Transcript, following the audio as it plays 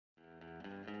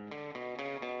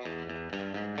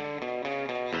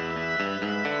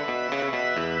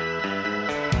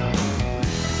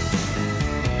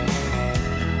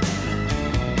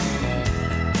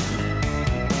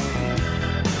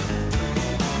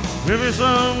Maybe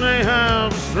someday I'll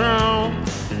be strong.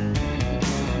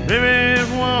 Maybe it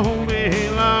won't be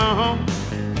long.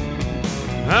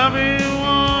 I'll be the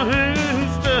one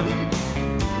who's stuck.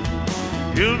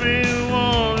 You'll be the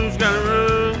one who's got to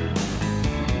run.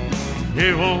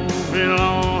 It won't be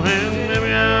long, and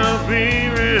maybe I'll be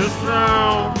real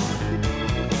strong.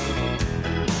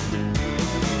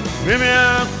 Maybe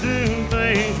I'll do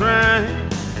things right.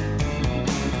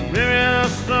 Maybe I'll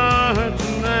start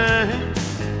tonight.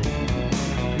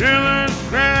 Girl, let's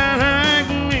cry like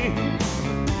me.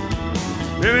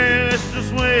 Maybe let's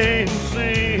just wait and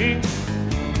see.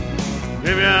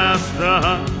 Maybe I'll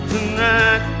start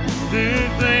tonight, do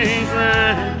things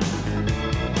right.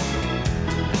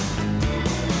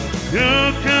 You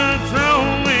control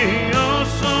me, you're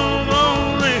so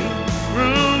lonely.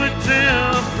 Rule me till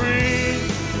I'm free.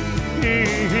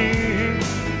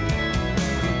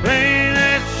 Pain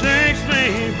that shakes me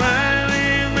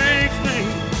finally makes me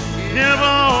give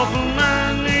off of my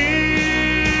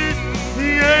knees.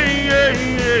 Yeah, yeah,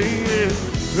 yeah, yeah.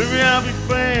 Maybe I'll be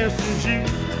fast as you.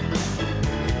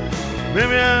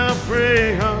 Maybe I'll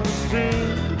pray hard too.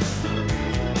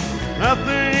 I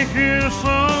think you're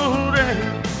slow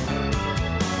down.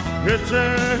 Good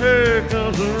time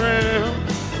comes around.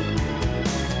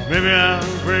 Maybe I'll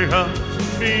pray hard to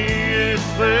be as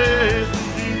fast as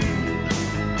you.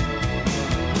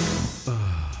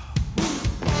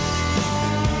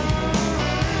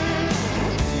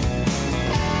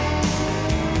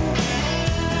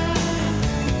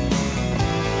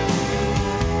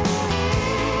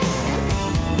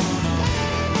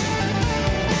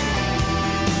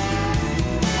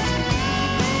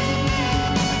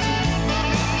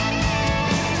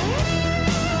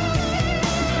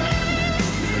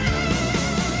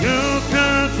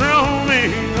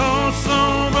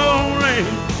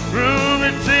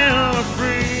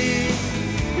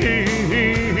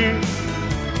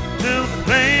 Till the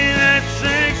pain that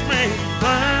shakes me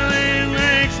finally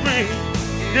makes me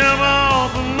give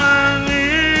off of my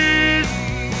knees.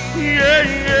 Yeah,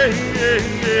 yeah, yeah,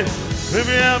 yeah.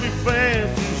 Maybe I'll be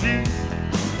fast as you.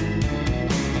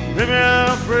 Maybe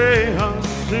I'll pray hard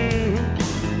too.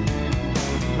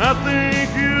 I think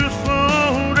you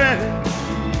slow down.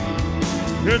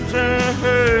 Good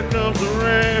time comes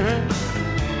around.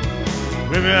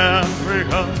 Maybe I'll pray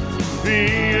hard to be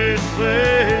as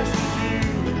fast as you.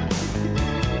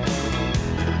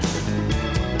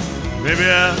 Maybe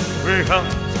I'll pray hard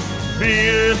to be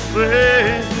as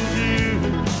fast as you.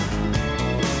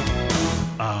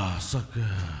 Ah, sucker.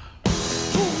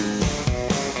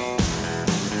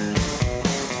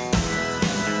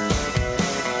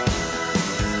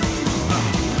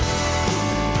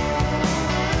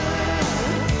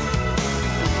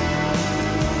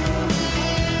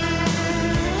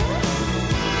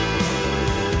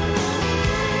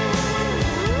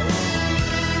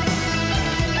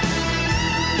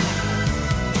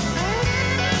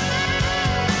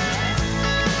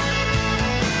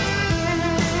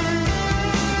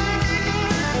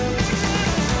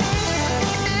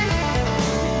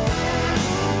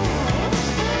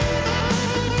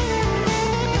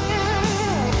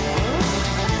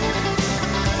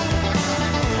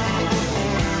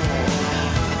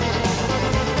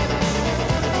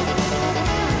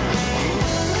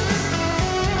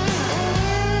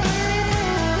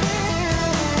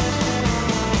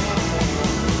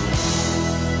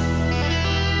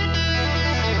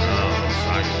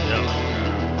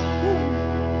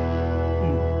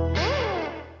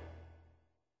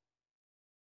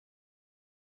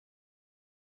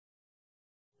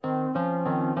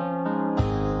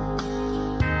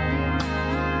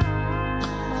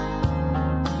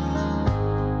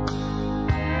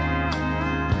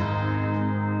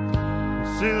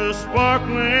 See the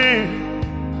sparkling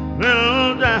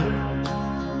little diamond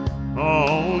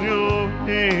on your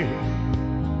head.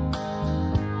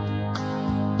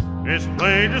 It's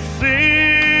plain to see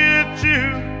that you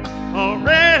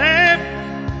already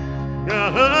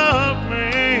got me.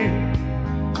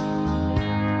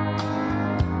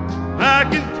 I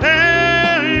can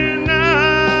tell you're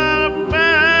not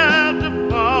about to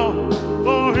fall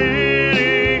for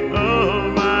any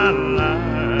of my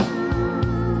lies.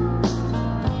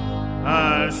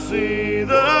 I see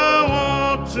the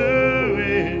water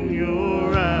in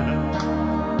your eyes.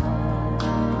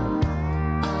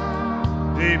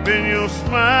 Deep in your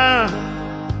smile,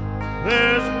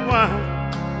 there's a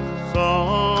quiet,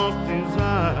 soft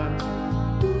desire.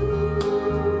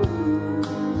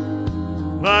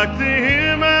 Like the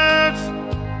image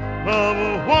of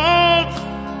a once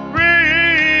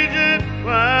raging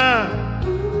fire.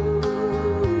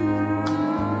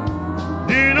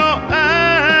 You know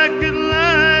I could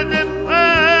lie down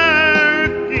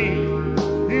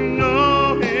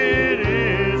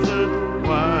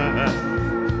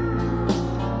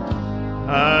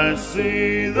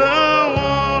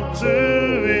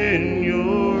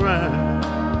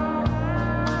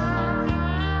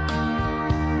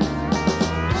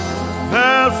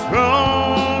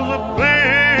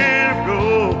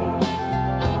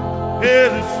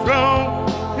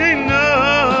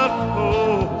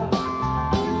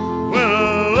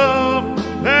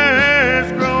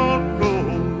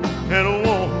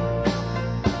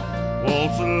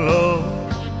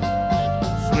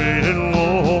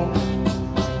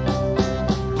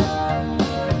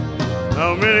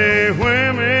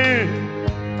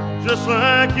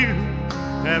you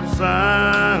have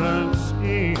silent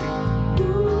skin.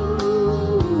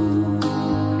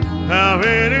 How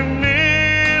many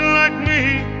men like me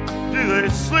do they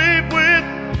sleep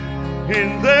with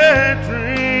in their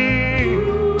dreams?